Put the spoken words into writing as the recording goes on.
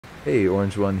Hey,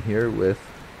 Orange One here with,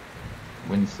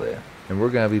 Winslaya. and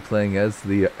we're gonna be playing as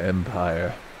the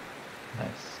Empire.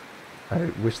 Nice.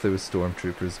 I wish there was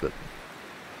stormtroopers, but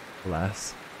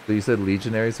alas. So you said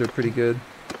legionaries are pretty good?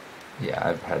 Yeah,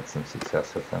 I've had some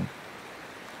success with them.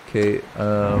 Okay,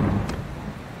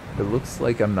 it looks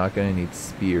like I'm not gonna need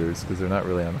spears, because they're not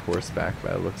really on horseback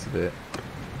by the looks of it.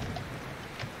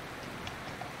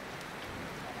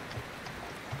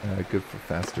 Good for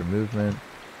faster movement.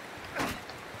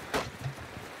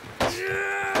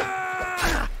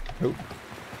 Oh.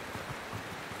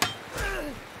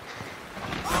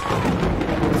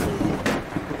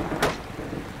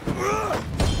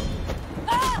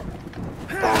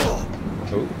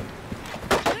 Oh.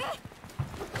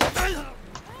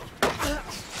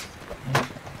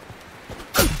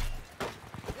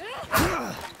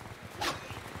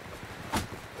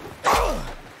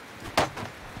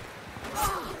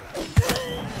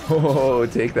 Oh,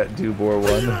 take that Dubor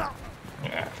one.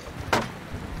 Yeah.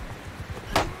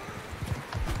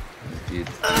 These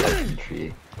dudes, the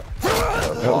infantry,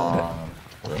 have a long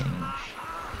range.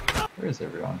 Where is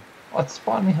everyone? Oh, it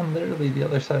spawned me on literally the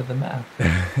other side of the map.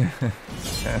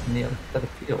 In the other set of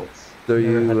fields. So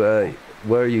Never had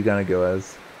where are you gonna go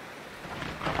as?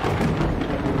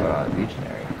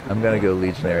 legionary. I'm gonna go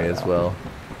legionary as well.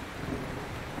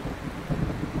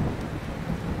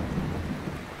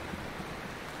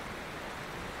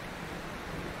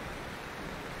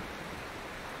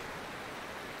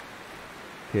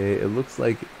 Okay, it looks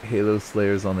like Halo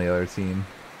Slayer's on the other team,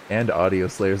 and Audio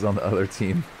Slayer's on the other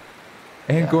team,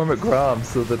 and Yeah. Gormit Grom,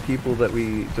 so the people that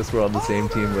we just were on the same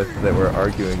team with that were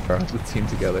arguing are on the team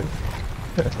together.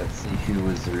 Let's see who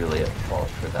was really at fault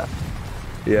for that.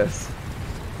 Yes.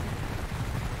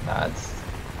 Nah,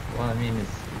 well, I mean,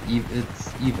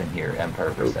 it's even here, Empire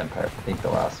versus Empire. I think the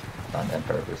last on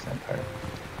Empire versus Empire.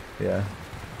 Yeah.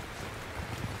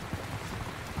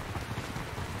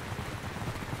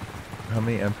 How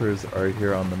many Emperors are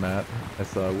here on the map? I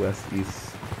saw west,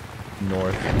 east,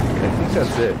 north. I think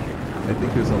that's it. I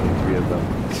think there's only 3 of them.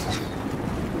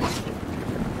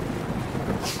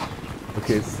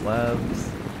 Okay, Slavs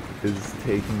is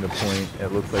taking the point.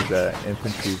 It looks like that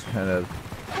infantry's kind of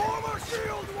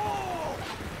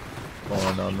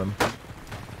falling on them.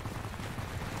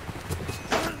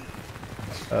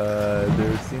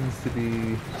 There seems to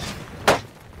be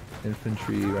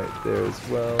infantry right there as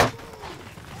well.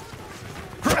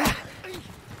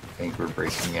 I think we're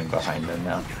breaking in behind them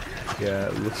now. Yeah,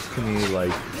 it looks to me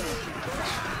like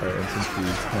our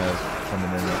infantry's kind of coming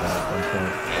in at one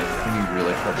point. It's gonna be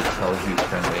really hard to tell who's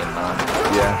friendly and not.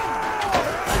 Yeah.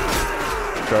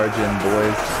 Charge in,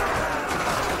 boys.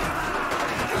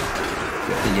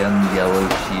 Get the young yellow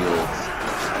shields.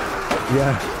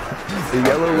 Yeah. The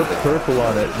yellow with purple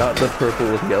on it, not the purple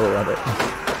with yellow on it.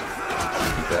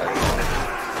 Exactly.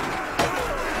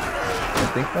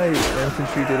 I think my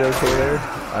infantry did okay there.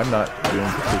 I'm not doing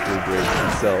particularly great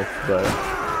myself, but I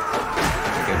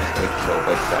think I just got killed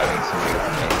by stabbing somebody with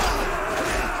a mace.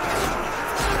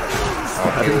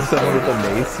 stabbing someone with a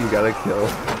mace, you gotta kill.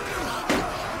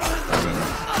 I mean,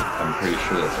 I'm pretty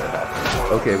sure that's what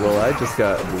happened. Okay, well I just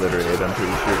got obliterated, I'm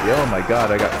pretty sure. Oh my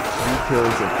god, I got 3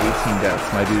 kills and 18 deaths.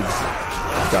 My dudes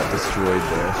got destroyed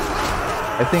there.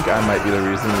 I think I might be the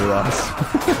reason we lost.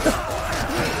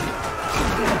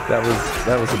 That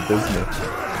was abysmal.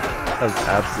 That was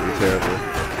absolutely terrible.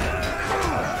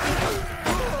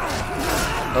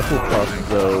 Hufflepuff,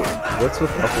 though, what's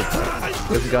with Hufflepuff?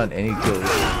 He hasn't gotten any kills.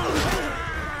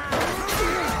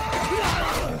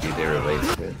 Maybe they related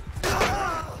to it.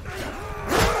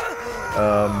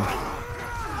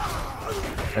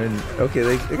 I mean, okay,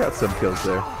 they got some kills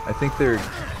there. I think they're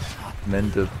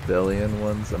Mendebellian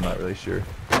ones, I'm not really sure.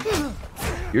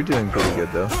 You're doing pretty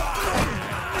good, though.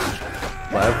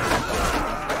 Slab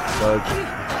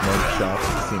Smoke Shop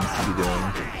seems to be doing,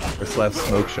 or Slab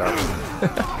Smoke Shop.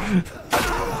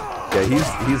 Yeah,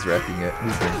 he's wrecking it.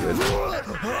 He's doing good.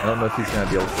 I don't know if he's gonna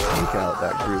be able to sneak out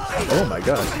that group. Oh my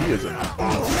gosh, he is a... Look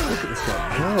at this guy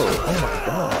go! Oh my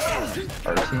gosh!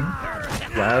 Our team?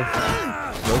 Slab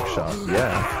Smoke Shop,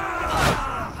 yeah.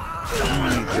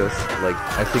 He just, like,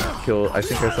 I think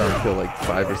I saw him kill like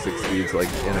 5 or 6 dudes like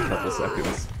in a couple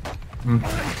seconds.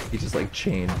 He just like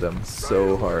chained them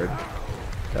so hard.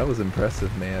 That was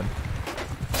impressive, man.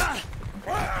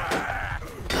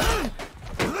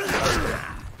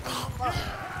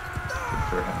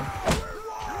 For him.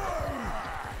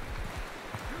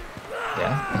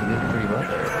 Yeah, he did pretty well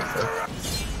there, it looks like.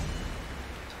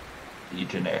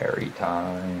 Legionary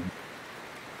time.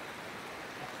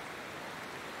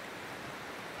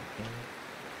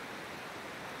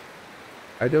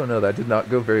 I don't know. That did not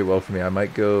go very well for me. I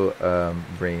might go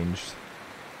ranged.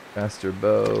 Faster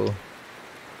bow.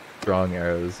 Strong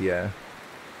arrows, yeah.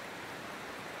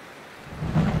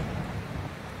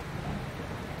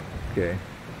 Okay.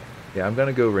 Yeah, I'm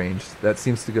gonna go ranged. That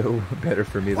seems to go better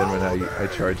for me than when I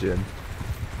charge in.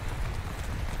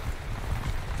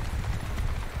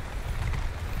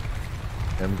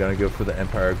 I'm gonna go for the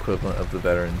Empire equivalent of the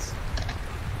veterans.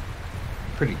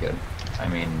 Pretty good. I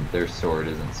mean, their sword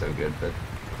isn't so good, but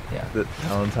yeah. The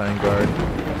Palatine Guard.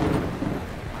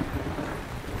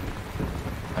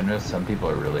 I know some people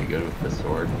are really good with the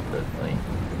sword, but like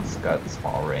it's got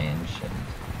small range and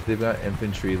they've got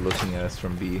infantry looking at us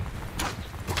from B.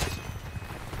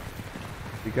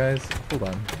 You guys, hold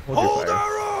on. Hold your fire.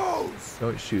 Arrows!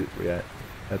 Don't shoot yet.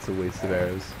 That's a waste of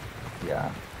arrows.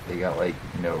 Yeah, they got like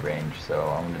no range, so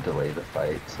I'm gonna delay the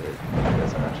fight so you get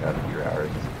as much out of your arrows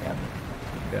as you can.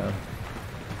 Yeah.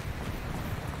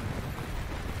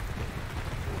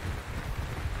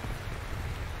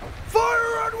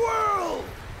 Fire at will!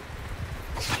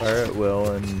 Fire at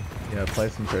will and yeah, apply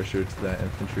some pressure to that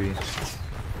infantry.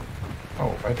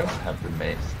 Oh, I don't have the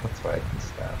mace. That's why I can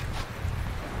stab.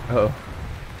 Oh.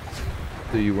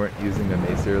 So you weren't using a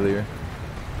mace earlier?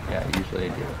 Yeah, usually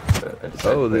I do. But I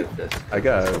decided Oh, to play this I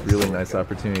got a really nice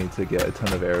opportunity to get a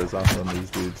ton of arrows off on these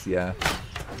dudes. Yeah,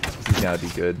 this is gonna be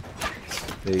good.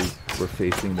 They were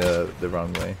facing the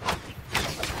wrong way.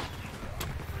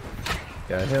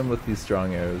 Yeah, hit him with these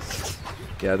strong arrows.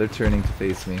 Yeah, they're turning to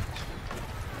face me.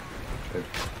 Good.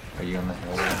 Are you on the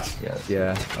hill? Yes.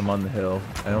 Yeah, I'm on the hill.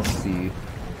 I don't see.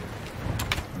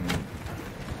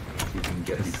 You can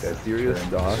get these guys Serious to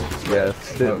turn. dock?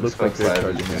 Yes, it looks like they're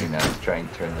charging me. Now is try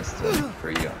and turn this to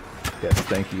for you. Yes,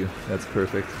 thank you. That's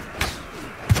perfect.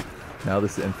 Now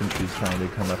this infantry's trying to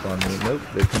come up on me. Nope,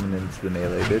 they're coming into the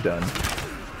melee. They're done.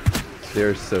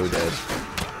 They're so dead.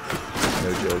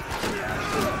 No joke.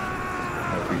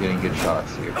 Oh, you're getting good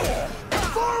shots here.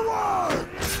 Forward!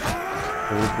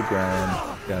 Hold the ground.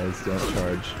 Guys, don't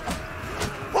charge.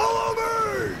 Follow me!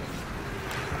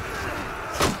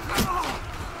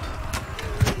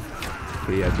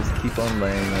 Okay, yeah, just keep on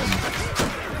laying them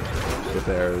with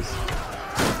arrows.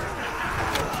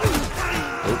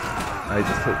 Oh, I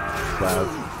just hit Cloud.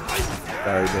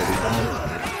 Sorry, baby.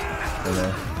 I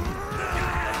know.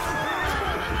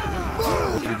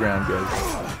 Hold the ground, guys.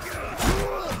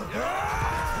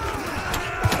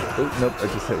 Oh, nope, I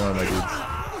just hit one of my dudes.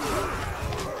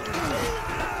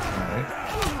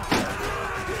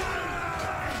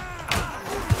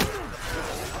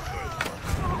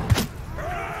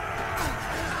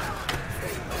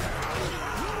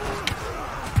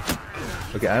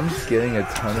 Okay, I'm getting a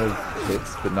ton of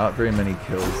hits, but not very many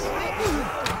kills.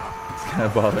 It's kind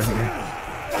of bothering me.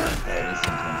 That is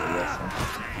sometimes a lesson.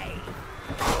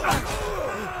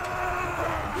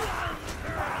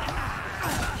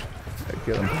 I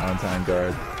get him Palatine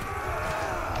Guard.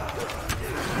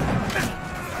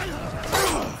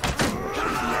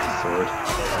 Sword.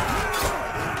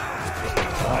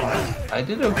 I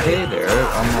did okay there.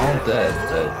 I'm all dead,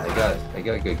 but I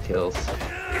got good kills.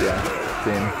 Yeah,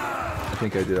 same. I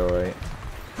think I did alright.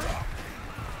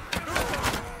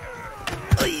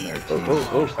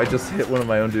 Oh, I just hit one of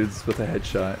my own dudes with a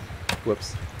headshot.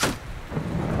 Whoops.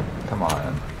 Come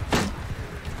on.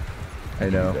 I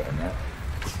know.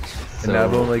 And now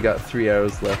I've only got 3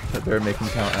 arrows left. I better make them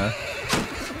count, huh?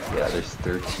 Yeah, there's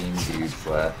 13 dudes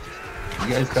left. You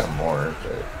guys got more,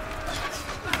 but...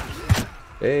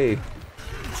 Hey!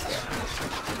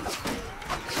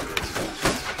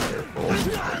 Careful.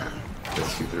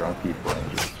 Just shoot the wrong people.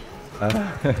 Kill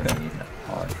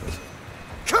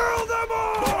them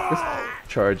all! Just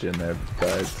charge in there,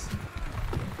 guys.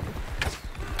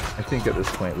 I think at this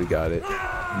point we got it.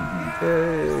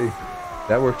 Hey!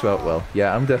 That worked out well.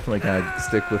 Yeah, I'm definitely gonna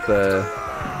stick with the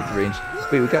range.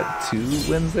 Wait, we got 2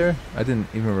 wins there? I didn't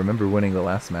even remember winning the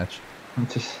last match. So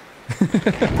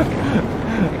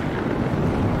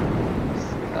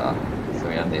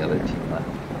we have the other team left.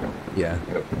 Yeah.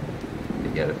 Yep. To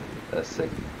get a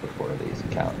 6 before these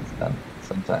counts done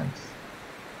sometimes.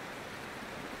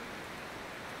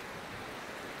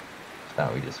 Now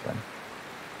we just win.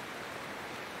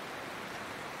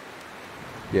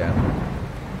 Yeah.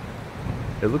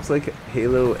 It looks like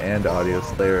Halo and Audio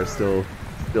Slayer are still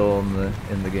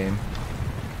in the game.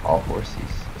 All horses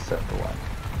except for one.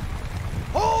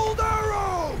 Hold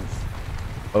arrows!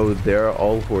 Oh, they're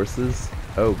all horses?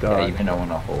 Oh god. Yeah, even don't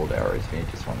want to hold arrows, you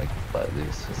just want to let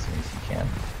loose as soon as you can.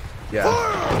 Yeah.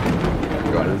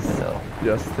 You're going up the was hill.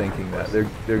 just thinking that.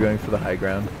 They're going for the high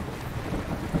ground.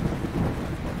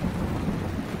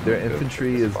 Their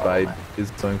infantry is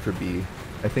going for B.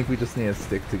 I think we just need to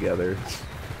stick together.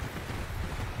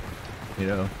 You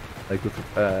know, like with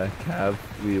Cav,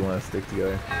 we want to stick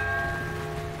together.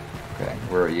 Okay,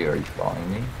 where are you? Are you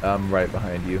following me? I'm right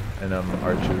behind you, and I'm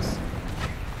archers.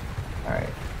 Alright.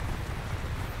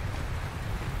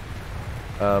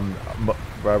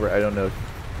 Robert, I don't know if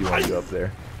you want to go up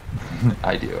there.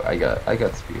 I do. I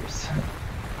got spears.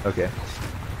 Okay.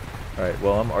 Alright,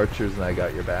 well, I'm archers and I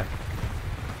got your back.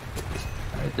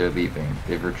 Alright, they're leaving.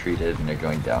 They've retreated and they're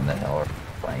going down the hill or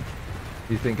flank.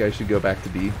 You think I should go back to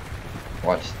B?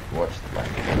 Watch the flank.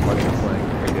 Watch the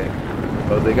flank, okay.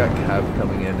 Oh, they got Cav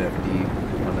coming in at B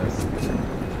on us.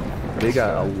 They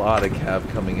got a lot of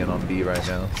Cav coming in on B right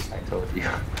now. I told you.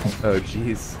 Oh,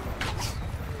 jeez.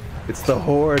 It's the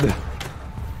Horde!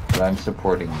 But I'm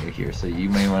supporting you here, so you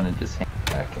may want to just hang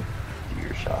back and do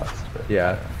your shots. But,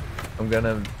 Yeah. I'm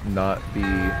gonna not be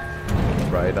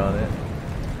right on it.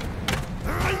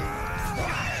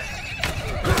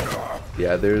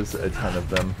 Yeah, there's a ton of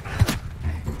them.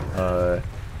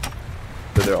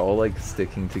 But they're all like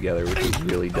sticking together, which is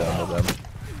really dumb of them.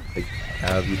 Like,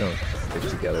 Cav, you don't stick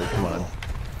together, come on.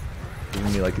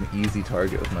 Giving me like an easy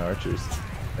target with my archers.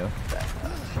 You know?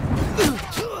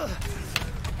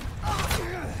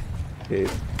 Okay,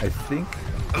 I think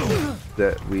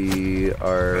that we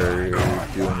are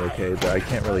doing okay, but I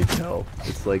can't really tell.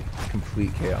 It's like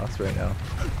complete chaos right now.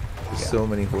 There's so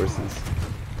many horses.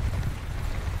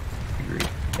 Agreed.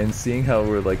 And seeing how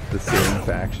we're like the same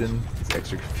faction is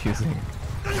extra confusing.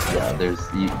 Yeah,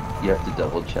 you have to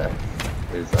double check.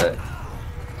 There's that.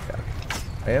 Yeah.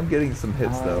 I am getting some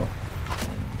hits though.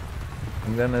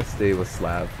 I'm gonna stay with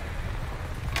Slav.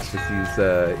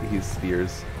 Because he's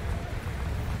spears.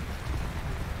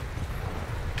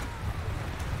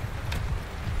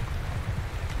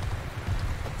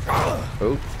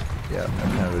 Oh, yeah, I kind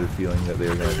of had a feeling that they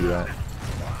were gonna do that.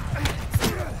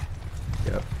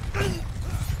 Yep.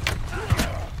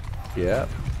 Yeah,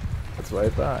 that's what I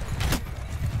thought.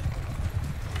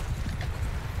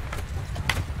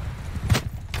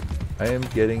 I am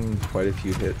getting quite a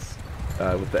few hits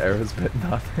with the arrows, but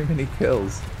not very many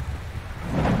kills.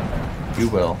 You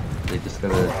will. They just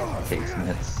gotta take some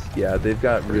hits. Yeah, they've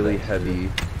got really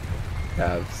heavy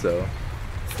calves, so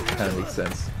it kind of makes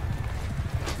sense.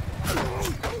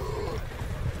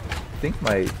 I think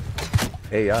my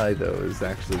AI, though, is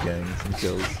actually getting some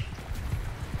kills.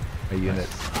 My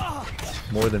units.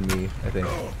 More than me, I think.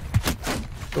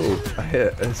 Oh, I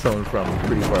hit someone from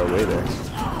pretty far away there.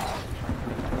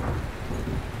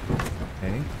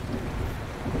 Okay.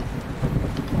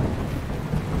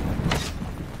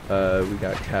 We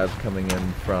got Cav coming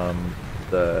in from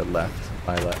the left.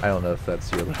 My left. I don't know if that's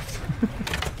your left.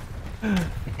 I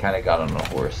kind of got on a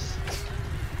horse.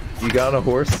 You got on a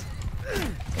horse?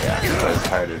 Yeah, I was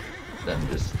tired of them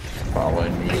just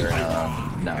following me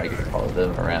around. Now I get to follow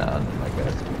them around, and like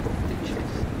that's a complete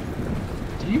chase.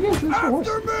 Did you guys lose horse?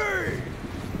 After me!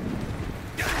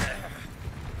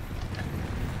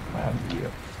 What happened to you?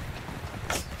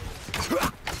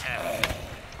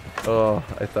 Oh,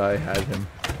 I thought I had him.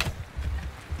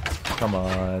 Come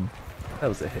on. That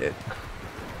was a hit.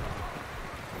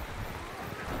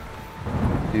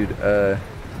 Dude, I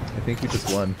think we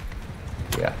just won.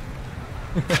 Yeah.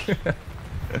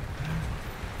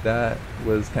 That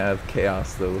was kind of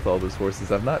chaos, though, with all those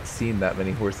horses. I've not seen that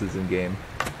many horses in game.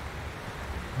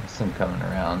 There's some coming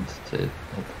around to hit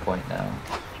the point now.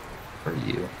 For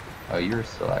you. Oh, you're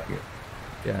still out here.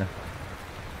 Yeah.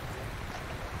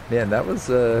 Man, that was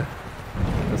a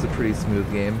pretty smooth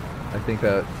game. I think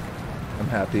that I'm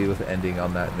happy with ending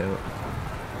on that note.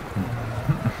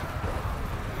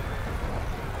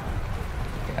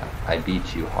 Yeah, I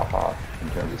beat you, haha, in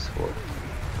terms of score.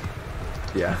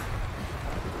 Yeah.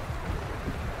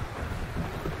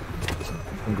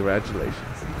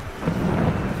 Congratulations.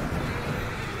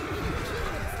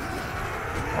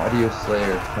 Audio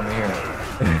Slayer, come here.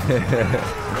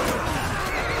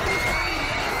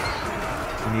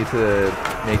 You need to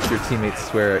make your teammates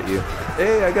swear at you.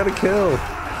 Hey, I got a kill!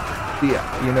 Yeah,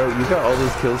 you know, you got all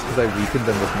those kills because I weakened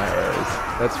them with my arrows.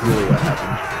 That's really what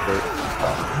happened. But,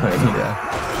 yeah.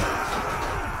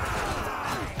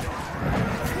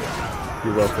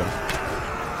 You're welcome.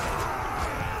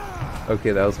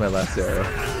 Okay, that was my last arrow.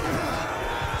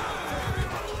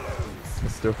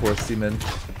 Mr. Horseman.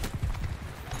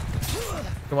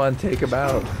 Come on, take him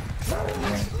out.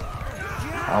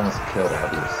 I almost killed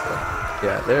obviously.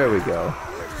 Yeah, there we go.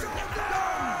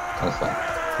 That was fun.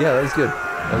 Yeah, that was good.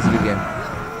 That was a good game.